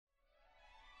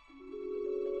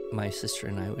my sister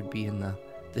and I would be in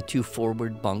the two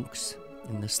forward bunks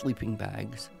in the sleeping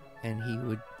bags, and he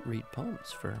would read poems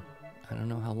for, I don't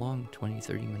know how long, 20,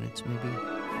 30 minutes maybe.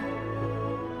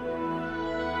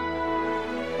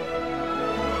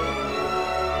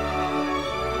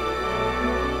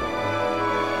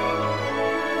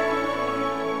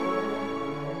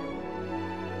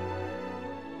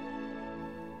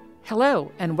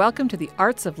 Hello, and welcome to the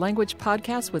Arts of Language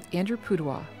podcast with Andrew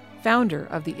Pudewa, founder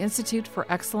of the Institute for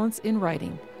Excellence in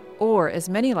Writing, or as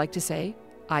many like to say,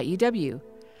 IEW.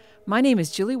 My name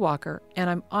is Julie Walker, and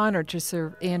I'm honored to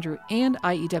serve Andrew and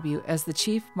IEW as the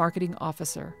Chief Marketing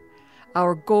Officer.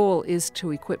 Our goal is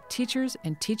to equip teachers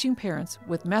and teaching parents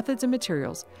with methods and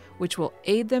materials which will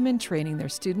aid them in training their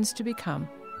students to become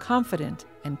confident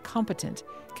and competent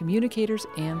communicators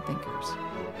and thinkers.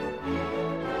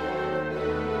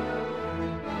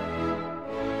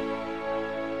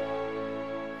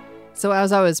 So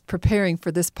as I was preparing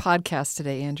for this podcast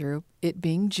today, Andrew, it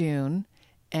being June,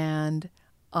 and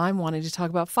I'm wanting to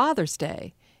talk about Father's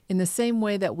Day. In the same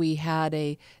way that we had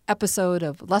a episode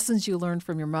of Lessons You Learned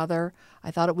from Your Mother,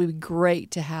 I thought it would be great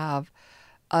to have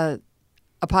a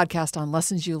podcast on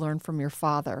Lessons You Learned from Your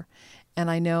Father.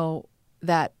 And I know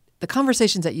that the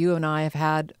conversations that you and I have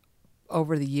had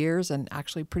over the years, and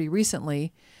actually pretty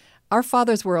recently, our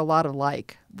fathers were a lot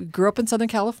alike. We grew up in Southern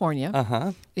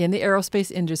California in the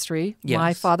aerospace industry. Yes.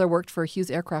 My father worked for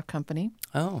Hughes Aircraft Company.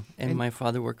 Oh, and my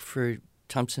father worked for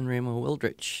Thompson Ramo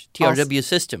Wildrich, TRW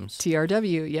Systems.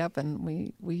 TRW, yep. And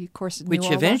we of course, knew Which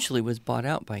all eventually was bought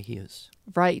out by Hughes.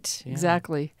 Right, Yeah.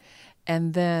 exactly.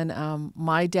 And then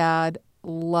my dad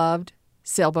loved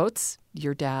sailboats.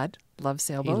 Your dad loved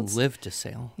sailboats. He lived to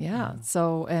sail. Yeah.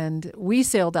 So, and we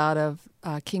sailed out of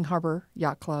King Harbor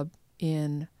Yacht Club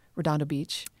in Redondo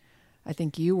Beach. I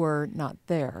think you were not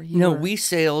there. We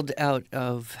sailed out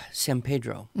of San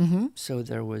Pedro. Mm-hmm. So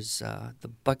there was the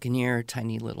Buccaneer,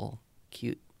 tiny little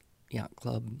cute yacht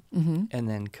club, and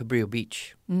then Cabrillo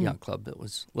Beach Yacht Club that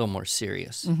was a little more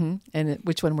serious. Mm-hmm. And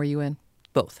which one were you in?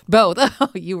 Both. Both.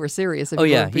 Oh, you were serious. Oh,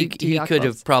 yeah. He could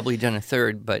have probably done a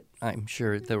third, but I'm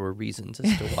sure there were reasons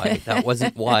as to why that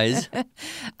wasn't wise.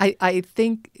 I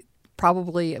think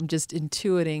probably I'm just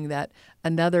intuiting that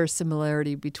another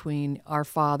similarity between our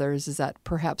fathers is that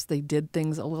perhaps they did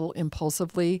things a little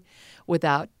impulsively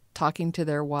without talking to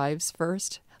their wives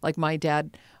first. Like my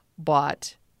dad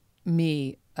bought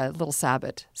me a little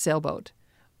Sabot sailboat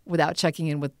without checking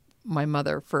in with my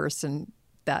mother first, and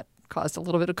that caused a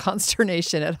little bit of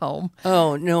consternation at home.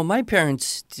 Oh, no, my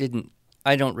parents didn't.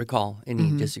 I don't recall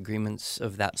any disagreements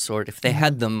of that sort. If they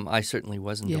had them, I certainly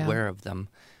wasn't aware of them.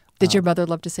 Did your mother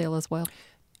love to sail as well?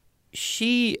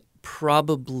 She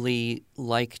probably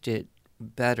liked it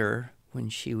better when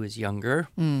she was younger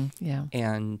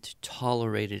and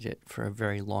tolerated it for a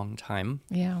very long time.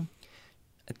 Yeah.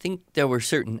 I think there were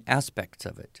certain aspects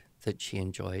of it that she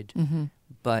enjoyed,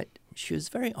 but she was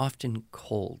very often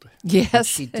cold. Yes. And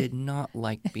she did not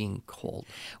like being cold.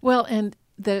 Well, and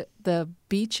the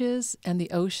beaches and the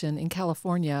ocean in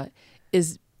California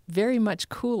is very much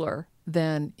cooler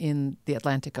than in the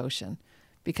Atlantic Ocean,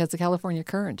 because the California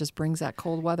current just brings that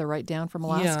cold weather right down from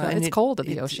Alaska. Yeah, and it's cold at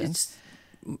the ocean. It's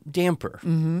damper.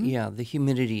 Yeah, the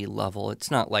humidity level.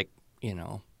 It's not like,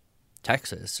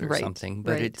 Texas or something,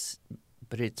 but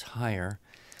it's higher.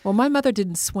 Well, my mother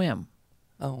didn't swim.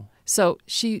 Oh. So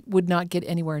she would not get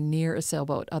anywhere near a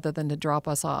sailboat other than to drop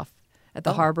us off at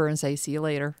the harbor and say, see you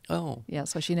later. Oh. Yeah,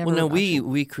 so she never... Well, no,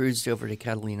 we cruised over to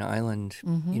Catalina Island,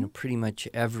 pretty much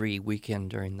every weekend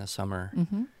during the summer.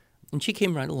 And she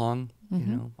came right along,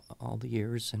 all the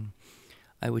years, and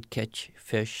I would catch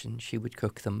fish and she would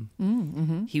cook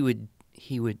them. He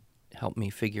would help me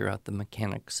figure out the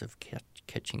mechanics of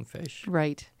catching fish.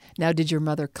 Right. Now, did your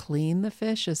mother clean the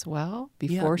fish as well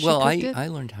before she cooked it? I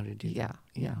learned how to do that.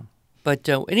 Yeah. But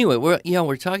anyway,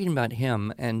 we're talking about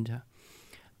him, and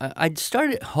I'd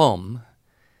start at home.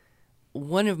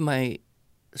 One of my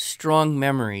strong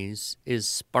memories is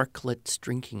Sparklet's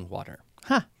drinking water.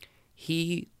 Huh.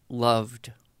 He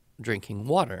loved drinking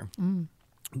water,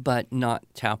 but not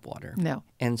tap water. No.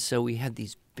 And so we had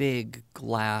these big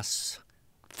glass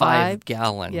 5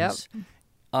 gallons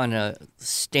on a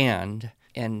stand,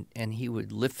 and he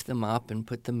would lift them up and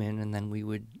put them in, and then we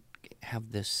would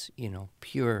have this,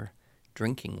 pure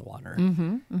drinking water.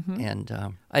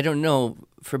 And I don't know,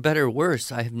 for better or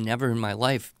worse, I have never in my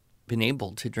life been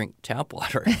able to drink tap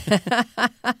water.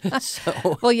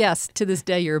 So, well, yes, to this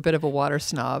day you're a bit of a water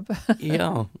snob.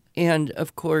 Yeah. And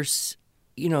of course,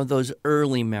 those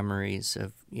early memories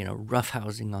of,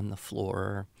 roughhousing on the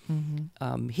floor.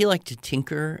 He liked to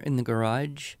tinker in the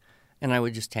garage. and I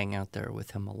would just hang out there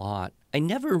with him a lot. I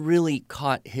never really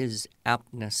caught his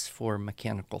aptness for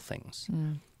mechanical things.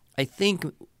 I think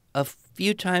a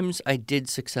few times I did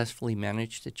successfully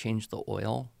manage to change the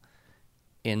oil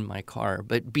in my car,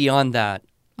 but beyond that,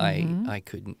 I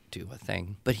couldn't do a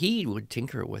thing. But he would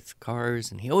tinker with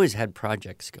cars, and he always had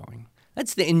projects going.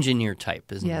 That's the engineer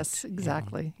type, isn't it? Yes,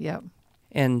 exactly. Yep.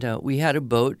 And we had a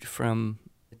boat from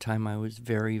the time I was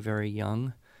very, very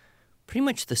young. Pretty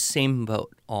much the same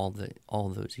boat all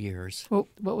those years. What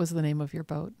was the name of your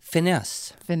boat?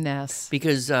 Finesse. Finesse.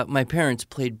 Because my parents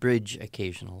played bridge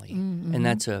occasionally, and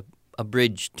that's a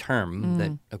bridge term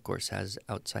that, of course, has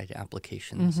outside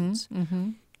applications. It's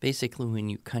basically when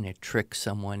you kind of trick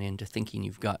someone into thinking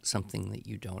you've got something that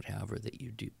you don't have, or that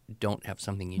you don't have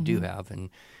something you do have, and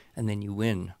then you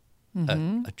win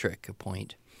a trick, a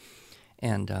point.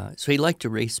 And so he liked to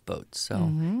race boats.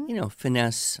 So,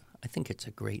 Finesse, I think it's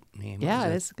a great name. Yeah,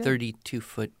 it is good.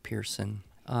 32-foot Pearson.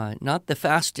 Not the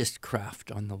fastest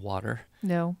craft on the water.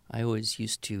 No. I always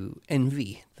used to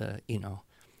envy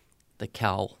the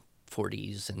Cal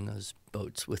 40s and those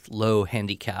boats with low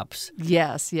handicaps.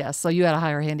 Yes. So you had a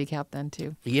higher handicap then,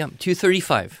 too. Yeah,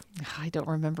 235. I don't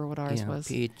remember what ours was.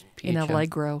 PHF. In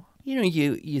Allegro.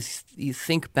 You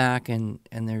think back and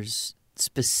there's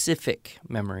specific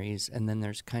memories, and then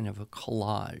there's kind of a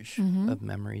collage of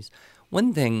memories.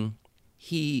 One thing,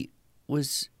 he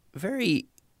was very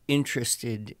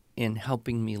interested in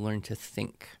helping me learn to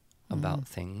think about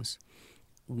things.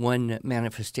 One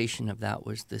manifestation of that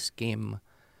was this game,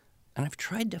 and I've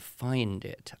tried to find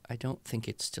it. I don't think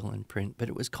it's still in print, but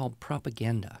it was called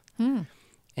Propaganda. And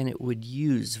it would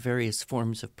use various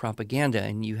forms of propaganda,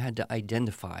 and you had to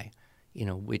identify,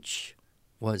 which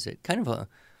was it. Kind of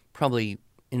probably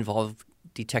involved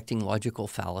detecting logical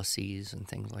fallacies and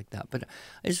things like that. But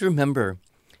I just remember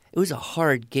it was a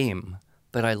hard game,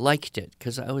 but I liked it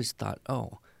because I always thought,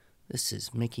 oh, this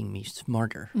is making me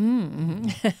smarter.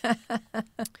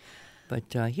 But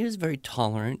he was very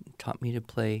tolerant, taught me to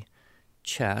play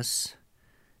chess,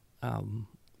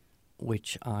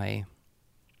 which I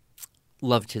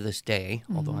love to this day,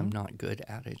 although I'm not good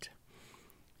at it.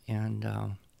 And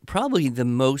probably the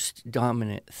most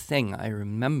dominant thing I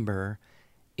remember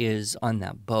is on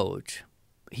that boat,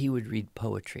 he would read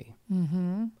poetry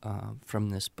from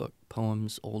this book,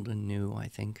 Poems Old and New, I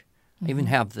think. I even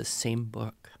have the same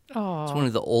book. Aww. It's one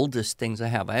of the oldest things I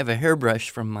have. I have a hairbrush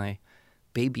from my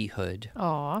babyhood.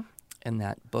 Aww. And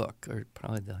that book are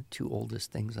probably the two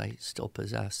oldest things I still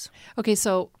possess. Okay,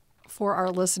 so for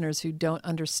our listeners who don't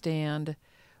understand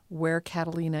where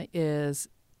Catalina is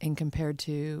in compared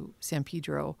to San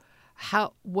Pedro,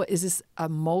 what is this, a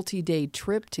multi-day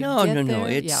trip to get there? No.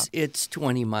 It's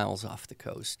 20 miles off the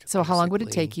coast. So how long would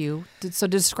it take you? So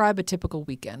describe a typical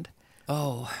weekend.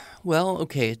 Oh, well,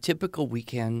 okay, a typical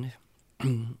weekend,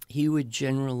 he would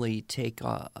generally take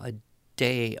a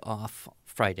day off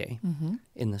Friday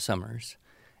in the summers,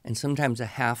 and sometimes a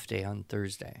half day on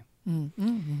Thursday.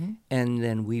 And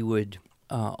then we would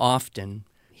often,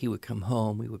 he would come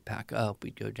home, we would pack up,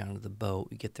 we'd go down to the boat,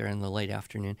 we'd get there in the late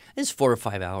afternoon. It's 4 or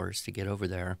 5 hours to get over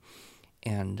there.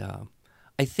 And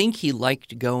I think he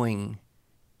liked going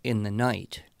in the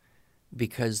night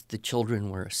because the children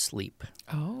were asleep.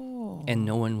 Oh. And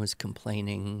no one was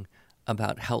complaining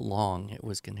about how long it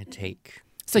was going to take.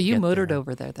 So you motored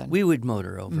over there then? We would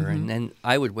motor over, and then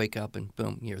I would wake up and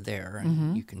boom, you're there,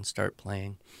 and you can start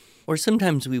playing. Or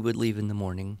sometimes we would leave in the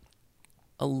morning.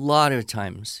 A lot of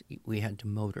times we had to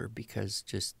motor because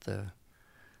just the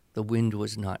wind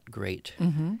was not great.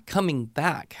 Coming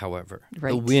back, however,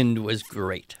 the wind was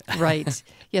great. Right.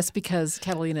 Yes, because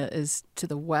Catalina is to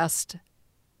the west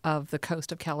of the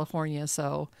coast of California,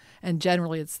 and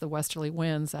generally it's the westerly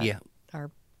winds that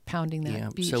are pounding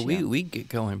that beach. So we'd get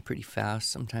going pretty fast.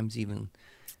 Sometimes even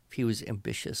if he was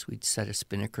ambitious, we'd set a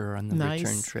spinnaker on the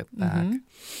return trip back.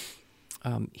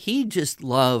 He just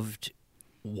loved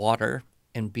water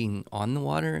and being on the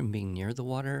water and being near the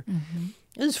water.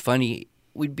 It was funny.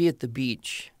 We'd be at the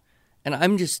beach, and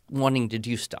I'm just wanting to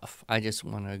do stuff. I just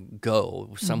want to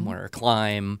go somewhere,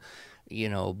 climb,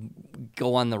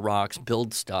 go on the rocks,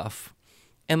 build stuff.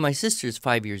 And my sister's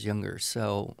 5 years younger,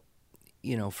 so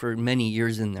for many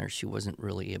years in there, she wasn't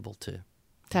really able to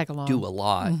tag along, do a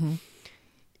lot.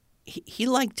 He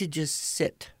liked to just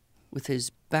sit with his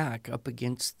back up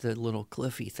against the little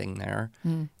cliffy thing there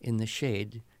in the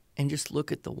shade and just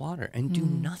look at the water and do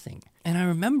nothing. And I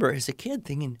remember as a kid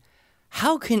thinking,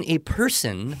 how can a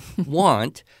person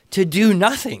want to do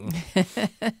nothing?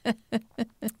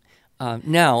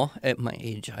 Now, at my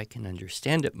age, I can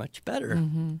understand it much better.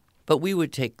 But we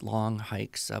would take long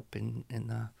hikes up in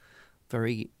the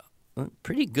very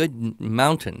pretty good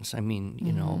mountains. I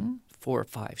mean, 4,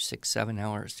 5, 6, 7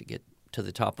 hours to get to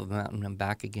the top of a mountain and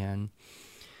back again.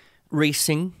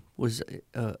 Racing was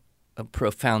a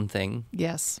profound thing.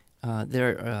 Yes.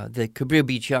 The Cabrillo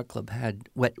Beach Yacht Club had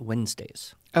wet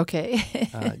Wednesdays. Okay.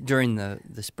 During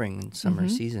the spring and summer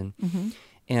season. Mm-hmm.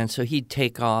 And so he'd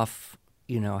take off,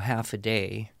 half a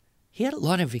day. He had a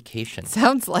lot of vacation.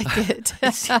 Sounds like it.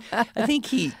 I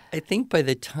think by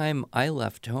the time I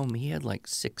left home, he had like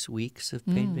 6 weeks of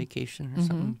paid vacation or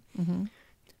something. Mm-hmm.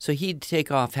 So he'd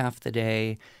take off half the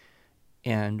day,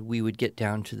 and we would get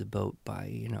down to the boat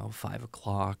by 5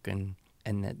 o'clock, and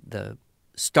the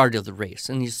start of the race,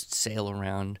 and he'd sail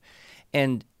around,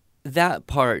 and that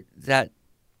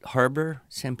harbor,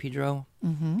 San Pedro,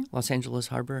 Los Angeles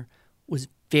Harbor, was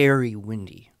very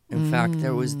windy. In fact,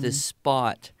 there was this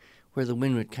spot where the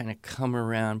wind would kind of come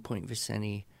around Point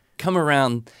Vicente,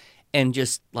 and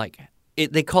just like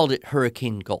they called it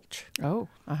Hurricane Gulch. Oh,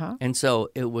 uh-huh. And so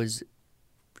it was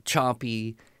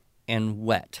choppy and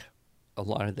wet a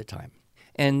lot of the time.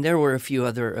 And there were a few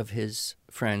other of his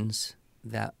friends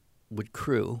that would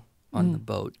crew on the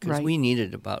boat because we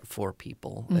needed about 4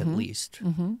 people at least,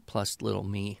 plus little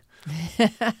me,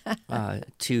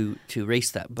 to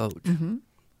race that boat. Mm-hmm.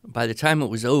 By the time it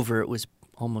was over, it was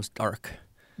almost dark.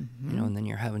 And then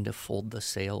you're having to fold the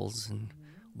sails and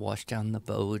wash down the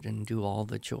boat and do all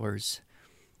the chores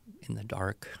in the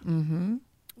dark. Mm-hmm.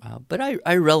 But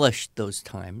I relished those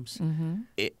times. Mm-hmm.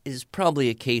 It is probably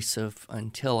a case of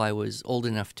until I was old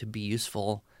enough to be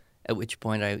useful, at which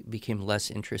point I became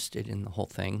less interested in the whole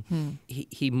thing.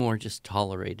 He more just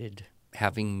tolerated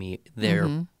having me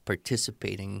there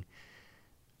participating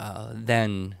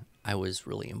than I was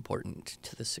really important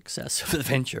to the success of the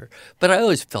venture. But I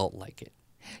always felt like it.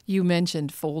 You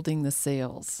mentioned folding the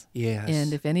sails. Yes.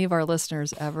 And if any of our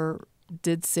listeners ever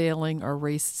did sailing or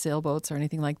raced sailboats or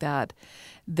anything like that,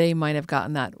 they might have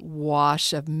gotten that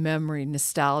wash of memory,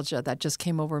 nostalgia that just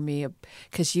came over me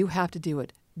because you have to do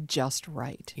it just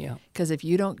right. Yeah. Because if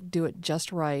you don't do it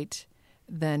just right,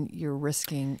 then you're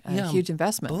risking a huge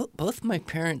investment. Both my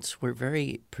parents were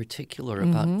very particular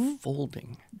about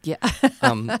folding. Yeah.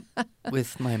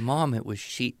 With my mom, it was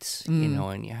sheets,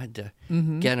 and you had to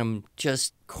get them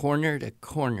just corner to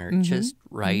corner, just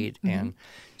right. And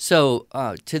so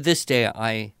to this day,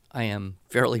 I am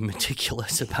fairly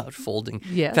meticulous about folding.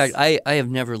 Yes. In fact, I have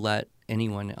never let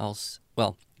anyone else,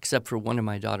 well, except for one of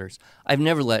my daughters, I've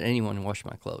never let anyone wash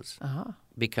my clothes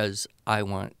because I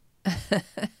want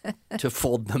to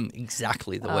fold them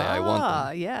exactly the way I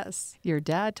want them. Yes. Your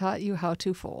dad taught you how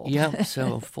to fold. Yeah,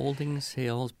 so folding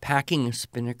sails, packing a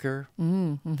spinnaker,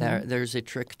 there's a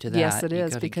trick to that. Yes, it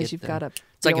is, because you've got to...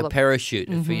 It's like a parachute.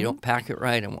 If you don't pack it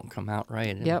right, it won't come out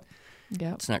right. And Yep.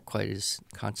 It's not quite as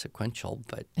consequential,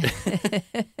 but...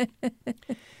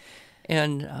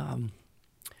 And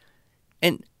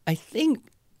I think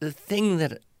the thing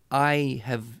that I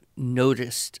have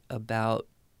noticed about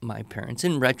my parents,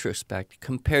 in retrospect,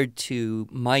 compared to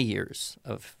my years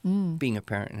of being a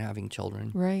parent and having children,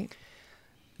 right,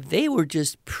 they were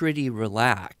just pretty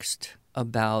relaxed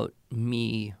about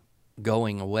me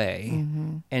going away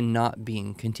and not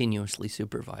being continuously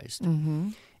supervised.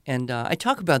 And I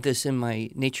talk about this in my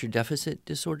nature deficit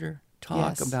disorder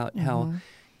talk about how,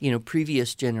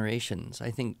 previous generations,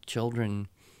 I think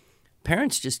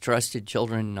parents just trusted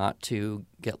children not to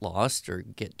get lost or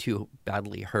get too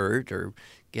badly hurt or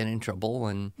get in trouble,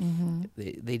 and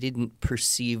they didn't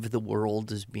perceive the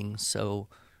world as being so,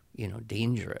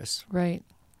 dangerous. Right.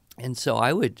 And so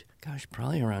I would,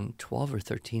 probably around 12 or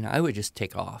 13, I would just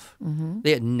take off.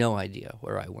 They had no idea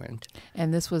where I went.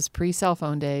 And this was pre-cell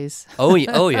phone days. Oh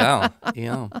yeah.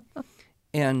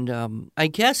 And I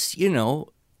guess,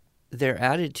 their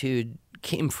attitude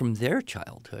came from their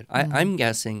childhood. I'm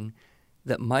guessing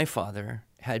that my father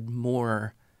had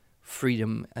more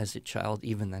freedom as a child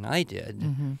even than I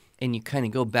did. And you kind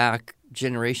of go back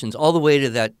generations all the way to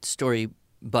that story,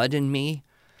 Bud and Me.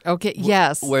 Okay,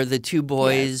 yes. Where the two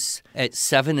boys at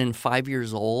 7 and 5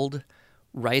 years old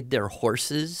ride their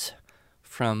horses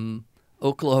from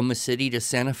Oklahoma City to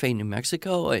Santa Fe, New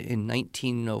Mexico in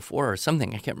 1904 or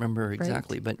something. I can't remember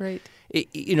exactly. But,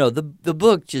 the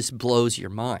book just blows your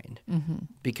mind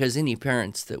because any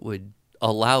parents that would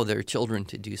allow their children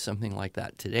to do something like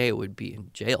that today would be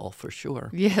in jail for sure.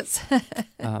 Yes.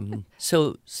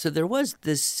 So there was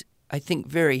this, I think,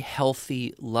 very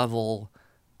healthy level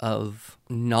of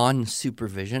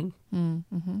non-supervision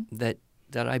that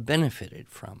I benefited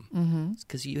from. It's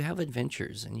because you have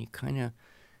adventures and you kind of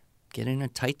get in a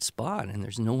tight spot and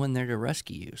there's no one there to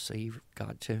rescue you. So you've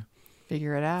got to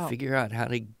Figure it out. Figure out how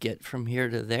to get from here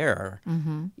to there.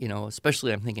 You know,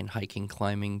 especially I'm thinking hiking,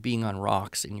 climbing, being on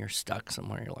rocks and you're stuck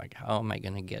somewhere. You're like, how am I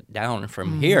going to get down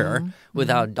from here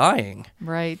without dying?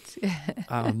 Right.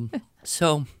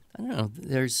 So I don't know.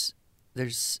 There's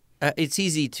it's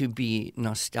easy to be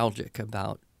nostalgic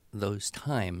about those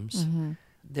times.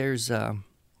 There's a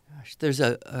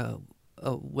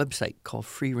website called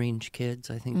Free Range Kids,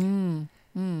 I think,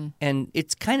 and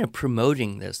it's kind of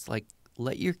promoting this, like,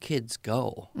 let your kids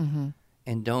go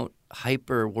and don't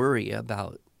hyper worry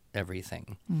about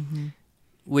everything,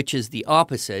 which is the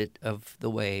opposite of the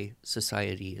way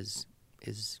society is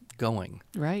going.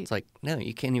 Right. It's like, no,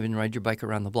 you can't even ride your bike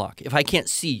around the block. If I can't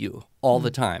see you all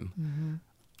the time,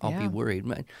 I'll be worried.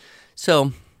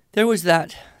 So there was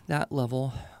that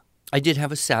level. I did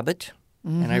have a Sabot,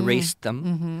 and I raced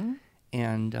them.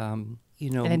 And,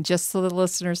 And just so the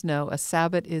listeners know, a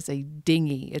Sabot is a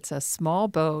dinghy. It's a small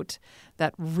boat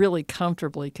that really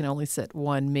comfortably can only sit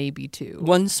one, maybe two.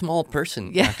 One small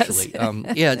person, actually.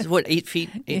 It's what, 8 feet,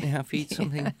 8.5 feet,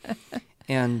 something.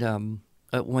 And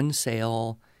one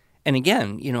sail. And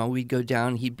again, we'd go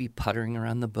down, he'd be puttering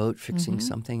around the boat, fixing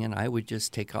something, and I would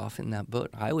just take off in that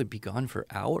boat. I would be gone for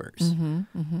hours.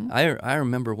 I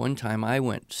remember one time I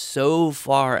went so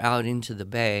far out into the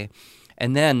bay,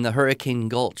 and then the Hurricane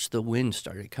Gulch, the wind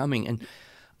started coming. And,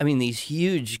 I mean, these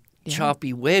huge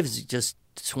choppy waves just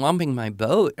swamping my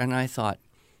boat, and I thought,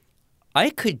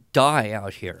 I could die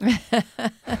out here.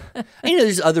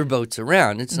 There's other boats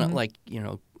around. It's not like,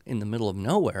 in the middle of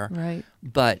nowhere. Right.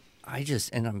 But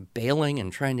and I'm bailing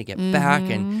and trying to get back,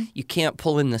 and you can't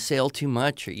pull in the sail too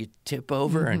much or you tip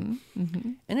over. And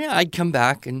I'd come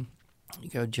back and you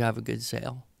go, "Did you have a good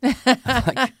sail?"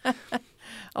 Like,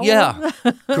 yeah,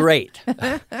 great.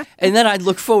 And then I'd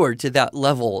look forward to that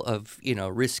level of,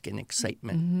 risk and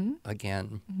excitement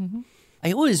again.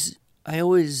 I always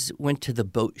went to the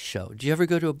boat show. Did you ever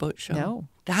go to a boat show? No.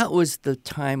 That was the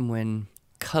time when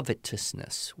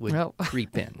covetousness would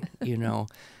creep in,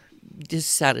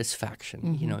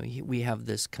 dissatisfaction. We have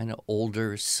this kind of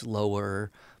older,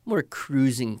 slower, more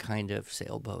cruising kind of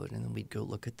sailboat, and then we'd go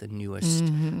look at the newest,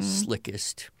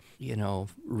 slickest,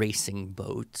 racing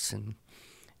boats,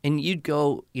 and you'd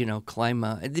go, climb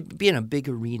it'd be in a big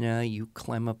arena. You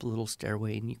climb up a little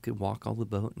stairway, and you could walk all the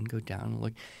boat and go down and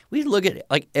look. We'd look at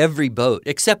like every boat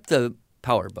except the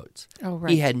power boats. Oh,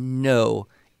 right. He had no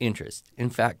interest.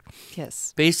 In fact,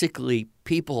 basically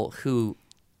people who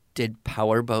did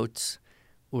power boats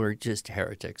were just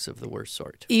heretics of the worst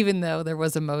sort. Even though there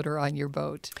was a motor on your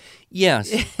boat.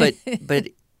 Yes, but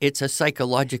it's a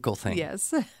psychological thing.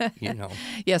 Yes.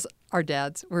 Yes, our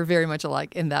dads were very much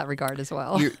alike in that regard as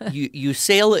well. You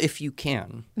sail if you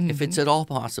can, if it's at all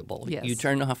possible. Yes. You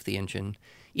turn off the engine,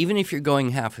 even if you're going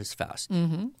half as fast.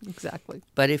 Exactly.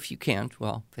 But if you can't,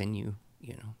 well, then you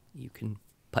can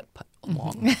putt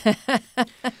along.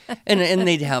 and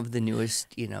they'd have the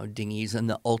newest, dinghies and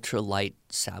the ultralight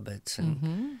Sabots.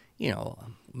 And,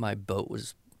 my boat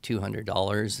was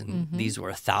 $200 and these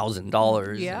were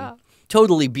 $1,000. Yeah.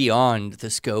 Totally beyond the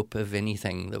scope of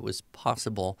anything that was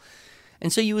possible.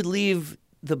 And so you would leave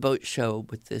the boat show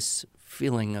with this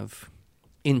feeling of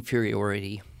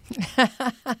inferiority.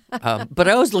 But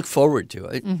I always look forward to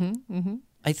it.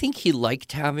 I think he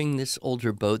liked having this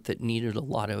older boat that needed a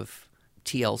lot of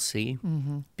TLC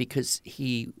because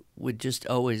he would just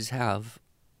always have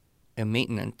a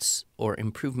maintenance or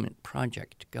improvement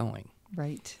project going.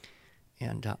 Right.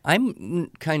 And I'm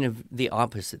kind of the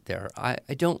opposite there. I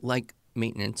don't like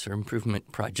maintenance or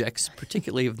improvement projects,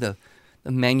 particularly of the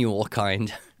manual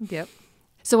kind. Yep.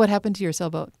 So what happened to your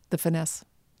sailboat, the Finesse?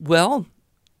 Well,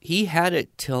 he had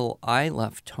it till I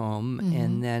left home,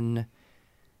 and then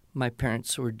my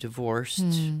parents were divorced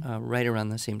right around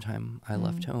the same time I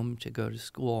left home to go to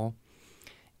school.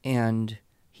 And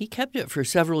he kept it for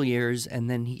several years, and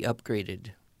then he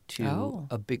upgraded to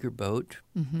a bigger boat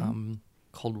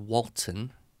called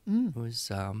Waltzen. It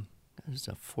was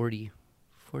a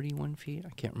 41 feet. I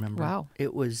can't remember. Wow.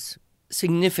 It was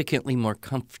significantly more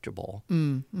comfortable.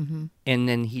 And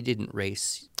then he didn't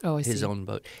race his own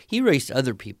boat. He raced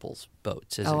other people's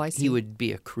boats. He would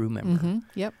be a crew member.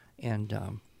 Yep.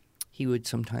 And he would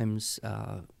sometimes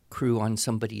crew on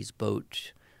somebody's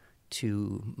boat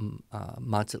to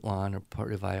Mazatlan or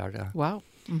Puerto Vallarta. Wow.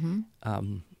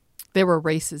 There were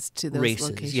races to those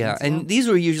locations. Yeah. And these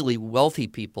were usually wealthy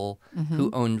people who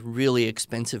owned really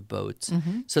expensive boats.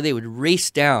 So they would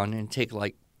race down and take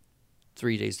like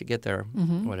 3 days to get there,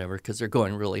 whatever, because they're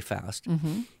going really fast.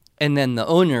 And then the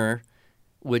owner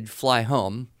would fly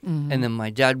home, and then my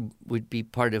dad would be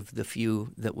part of the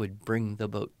few that would bring the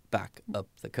boat back up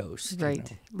the coast.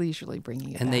 Right, leisurely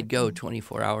bringing it and back. they'd go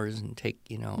 24 hours and take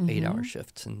 8-hour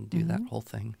shifts and do that whole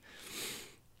thing.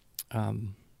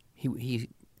 He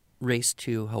raced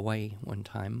to Hawaii one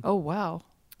time. Oh, wow.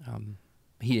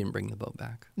 He didn't bring the boat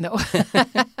back. No.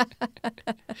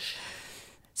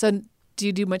 So do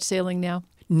you do much sailing now?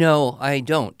 No, I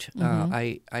don't.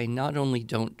 I not only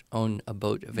don't own a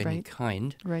boat of any Right.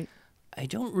 kind, Right. I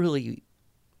don't really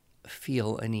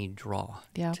feel any draw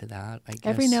Yeah. to that. I guess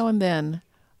Every now and then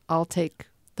I'll take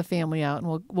the family out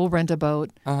and we'll rent a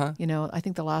boat. Uh-huh. I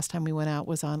think the last time we went out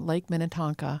was on Lake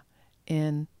Minnetonka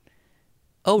in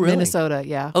Oh, really? Minnesota.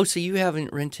 Yeah. Oh, so you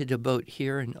haven't rented a boat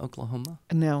here in Oklahoma?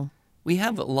 No. We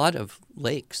have a lot of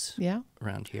lakes Yeah.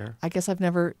 around here. I guess I've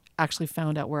never actually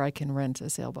found out where I can rent a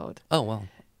sailboat. Oh, well.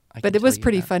 But it was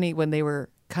pretty funny when they were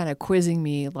kind of quizzing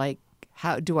me, like,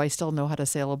 how do I still know how to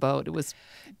sail a boat?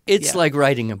 It's like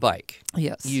riding a bike.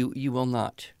 Yes. You will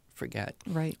not forget.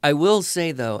 Right. I will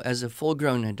say, though, as a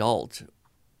full-grown adult,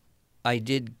 I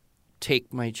did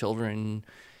take my children,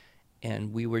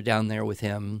 and we were down there with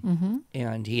him,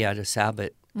 and he had a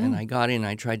sabot, and I got in.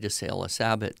 I tried to sail a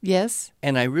sabot. Yes.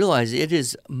 And I realized it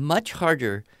is much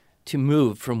harder to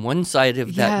move from one side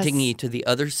of that Yes. dinghy to the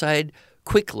other side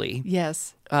quickly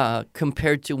Yes.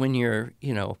 compared to when you're,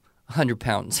 100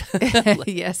 pounds.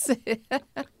 Yes.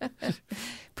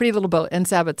 Pretty little boat. And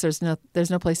sabots, there's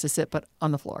no place to sit but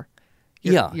on the floor.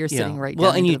 You're sitting right down.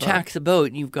 Well, and into you the boat. tack the boat,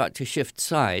 and you've got to shift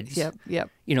sides. Yep.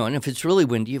 And if it's really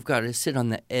windy, you've got to sit on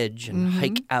the edge and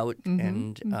hike out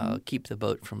and keep the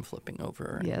boat from flipping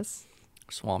over and Yes.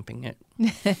 swamping it.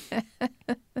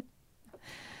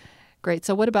 Great.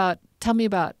 So tell me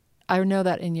about, I know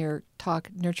that in your talk,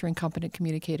 Nurturing Competent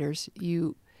Communicators,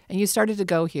 you started to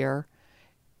go here.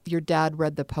 Your dad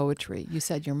read the poetry. You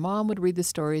said your mom would read the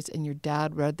stories and your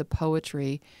dad read the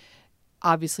poetry.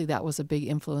 Obviously, that was a big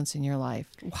influence in your life.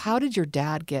 How did your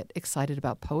dad get excited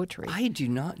about poetry? I do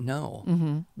not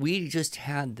know. We just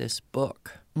had this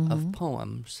book of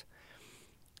poems,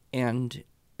 and it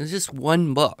was just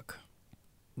one book,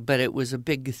 but it was a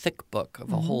big, thick book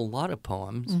of a whole lot of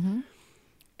poems.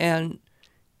 And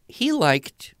he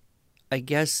liked, I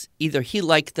guess, either he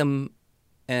liked them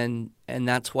and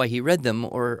that's why he read them,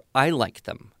 or I liked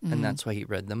them and that's why he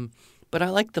read them. But I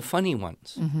liked the funny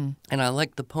ones, and I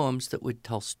liked the poems that would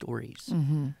tell stories.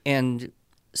 And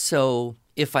so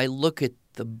if I look at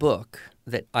the book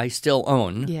that I still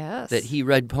own, Yes. that he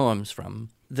read poems from,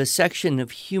 the section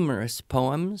of humorous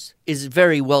poems is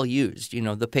very well used.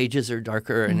 The pages are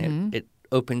darker, and it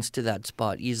opens to that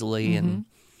spot easily, and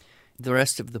the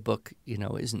rest of the book,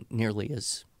 isn't nearly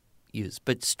as used.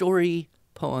 But story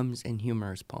poems and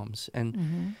humorous poems.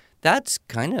 And that's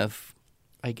kind of,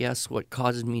 I guess, what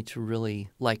caused me to really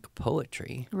like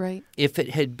poetry. Right. If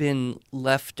it had been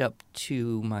left up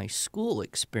to my school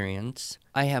experience,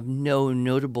 I have no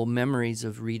notable memories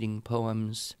of reading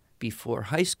poems before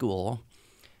high school.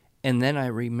 And then I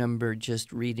remember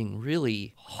just reading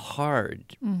really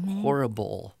hard,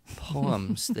 horrible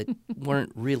poems that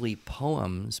weren't really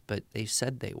poems, but they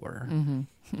said they were,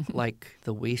 like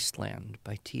The Wasteland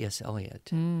by T.S.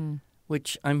 Eliot,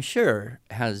 which I'm sure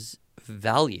has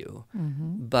value,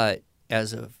 but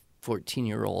as a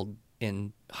 14-year-old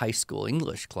in high school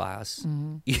English class,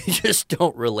 you just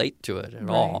don't relate to it at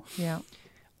all. Yeah.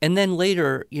 And then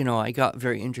later, I got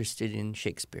very interested in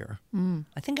Shakespeare.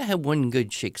 I think I had one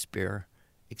good Shakespeare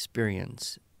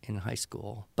experience in high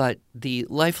school. But the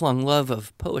lifelong love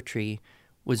of poetry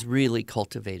was really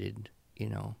cultivated,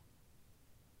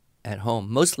 at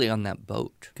home, mostly on that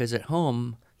boat. Because at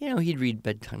home, he'd read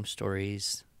bedtime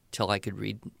stories till I could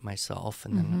read myself,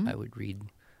 and then I would read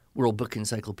World Book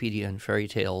Encyclopedia and fairy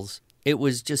tales. It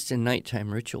was just a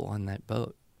nighttime ritual on that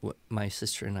boat. My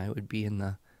sister and I would be in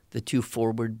the two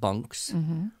forward bunks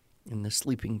in the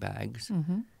sleeping bags,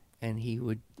 and he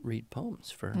would read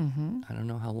poems for, I don't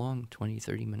know how long, 20,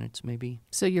 30 minutes maybe.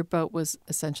 So your boat was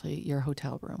essentially your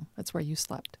hotel room. That's where you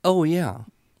slept. Oh, yeah.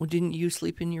 Well, didn't you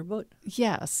sleep in your boat?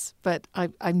 Yes, but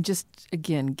I'm just,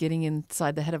 again, getting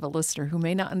inside the head of a listener who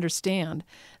may not understand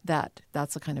that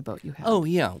that's the kind of boat you have. Oh,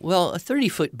 yeah. Well, a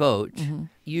 30-foot boat,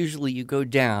 usually you go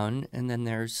down, and then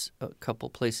there's a couple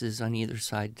places on either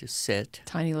side to sit.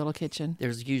 Tiny little kitchen.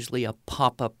 There's usually a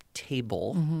pop-up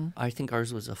table. I think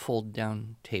ours was a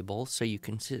fold-down table, so you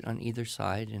can sit on either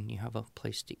side, and you have a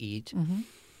place to eat.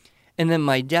 And then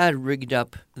my dad rigged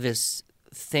up this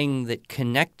thing that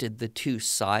connected the two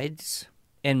sides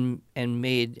and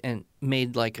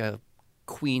made like a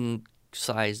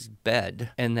queen-sized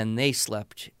bed, and then they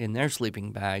slept in their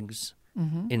sleeping bags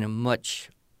in a much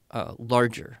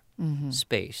larger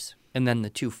space, and then the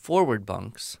 2 forward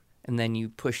bunks, and then you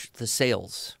push the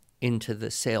sails into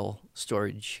the sail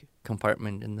storage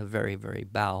compartment in the very, very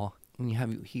bow. And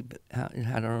it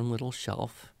had our own little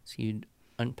shelf, so you'd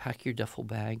unpack your duffel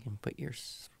bag and put your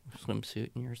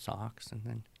swimsuit and your socks, and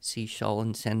then seashell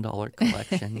and $10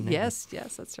 collection. Yes,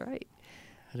 that's right.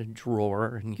 Had a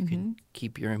drawer, and you could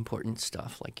keep your important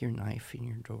stuff like your knife in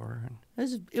your drawer.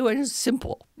 And it was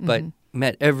simple, but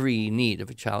met every need of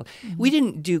a child. We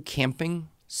didn't do camping,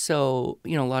 so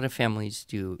a lot of families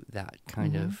do that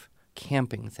kind of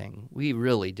camping thing. We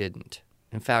really didn't.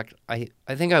 In fact, I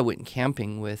think I went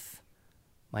camping with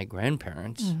my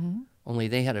grandparents. Only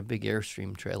they had a big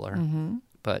Airstream trailer,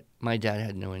 but my dad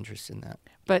had no interest in that.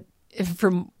 But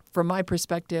from my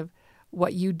perspective,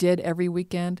 what you did every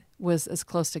weekend was as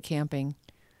close to camping.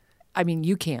 I mean,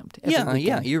 you camped every weekend.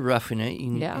 Yeah, you're roughing it,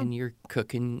 and you're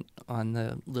cooking on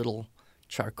the little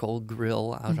charcoal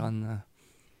grill out and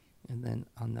then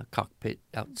on the cockpit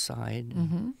outside.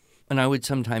 And I would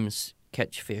sometimes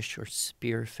catch fish or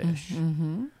spear fish.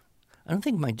 I don't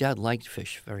think my dad liked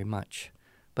fish very much,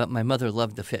 but my mother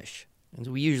loved the fish. And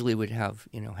we usually would have,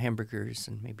 hamburgers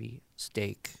and maybe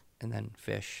steak and then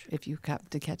fish. If you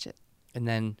happened to catch it. And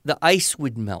then the ice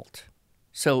would melt.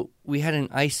 So we had an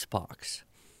ice box.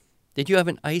 Did you have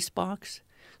an ice box?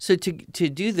 So to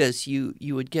do this, you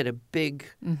would get a big,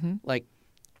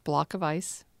 block of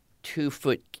ice.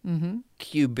 2-foot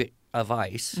cube of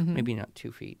ice, maybe not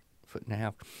 2 feet,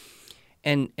 1.5 feet,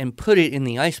 and put it in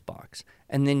the ice box.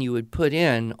 And then you would put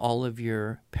in all of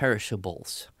your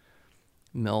perishables.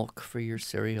 Milk for your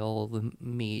cereal, the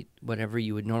meat, whatever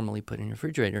you would normally put in your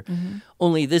refrigerator.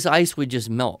 Only this ice would just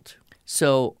melt.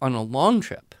 So on a long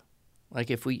trip, like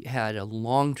if we had a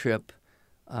long trip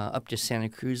up to Santa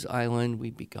Cruz Island,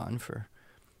 we'd be gone for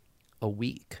a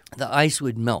week. The ice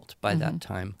would melt by that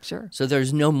time. Sure. So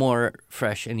there's no more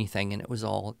fresh anything, and it was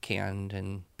all canned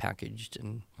and packaged.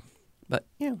 But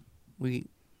you're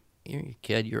a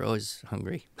kid, you're always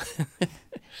hungry.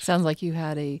 Sounds like you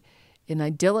had an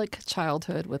idyllic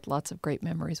childhood with lots of great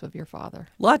memories with your father.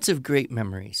 Lots of great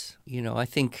memories. I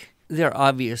think there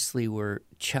obviously were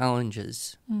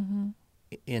challenges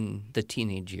in the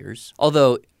teenage years.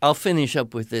 Although I'll finish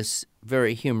up with this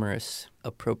very humorous,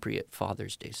 appropriate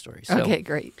Father's Day story. So okay,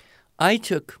 great. I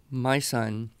took my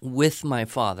son with my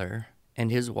father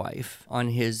and his wife on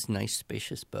his nice,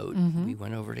 spacious boat. We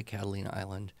went over to Catalina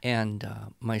Island, and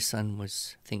my son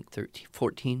was, I think,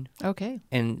 14. Okay.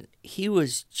 And he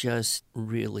was just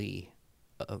really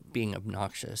being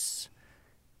obnoxious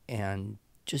and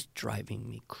just driving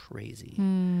me crazy.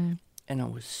 And I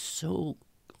was so,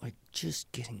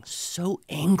 just getting so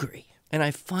angry. And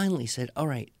I finally said, all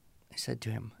right, I said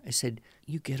to him,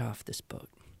 you get off this boat.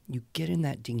 You get in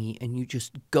that dinghy and you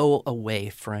just go away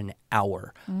for an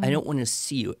hour. I don't want to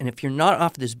see you. And if you're not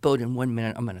off this boat in 1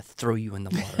 minute, I'm going to throw you in the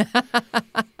water.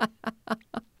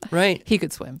 Right? He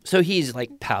could swim. So he's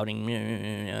pouting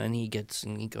and he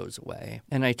goes away.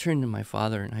 And I turned to my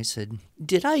father and I said,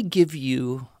 did I give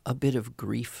you a bit of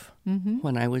grief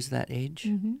when I was that age?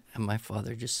 And my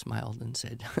father just smiled and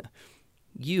said,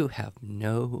 you have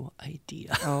no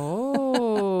idea.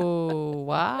 Oh,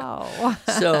 wow.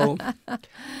 So,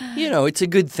 it's a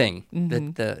good thing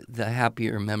that the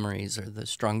happier memories are the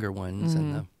stronger ones,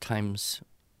 and the times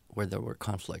where there were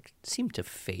conflict seem to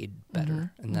fade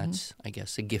better. And that's, I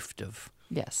guess, a gift of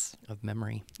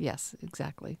memory. Yes,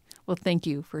 exactly. Well, thank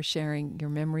you for sharing your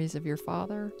memories of your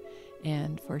father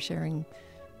and for sharing,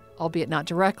 albeit not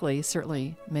directly,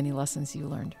 certainly many lessons you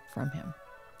learned from him.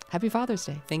 Happy Father's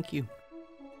Day. Thank you.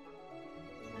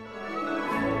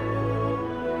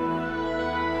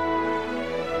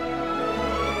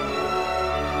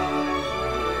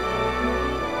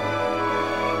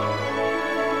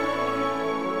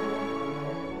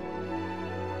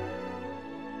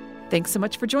 Thanks so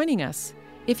much for joining us.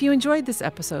 If you enjoyed this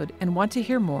episode and want to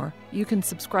hear more, you can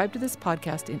subscribe to this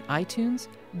podcast in iTunes,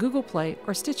 Google Play,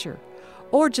 or Stitcher,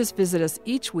 or just visit us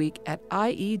each week at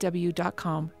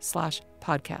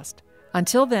iew.com/podcast.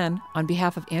 Until then, on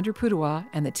behalf of Andrew Pudewa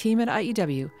and the team at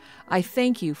IEW, I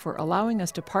thank you for allowing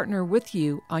us to partner with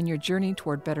you on your journey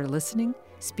toward better listening,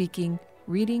 speaking,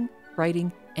 reading,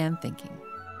 writing, and thinking.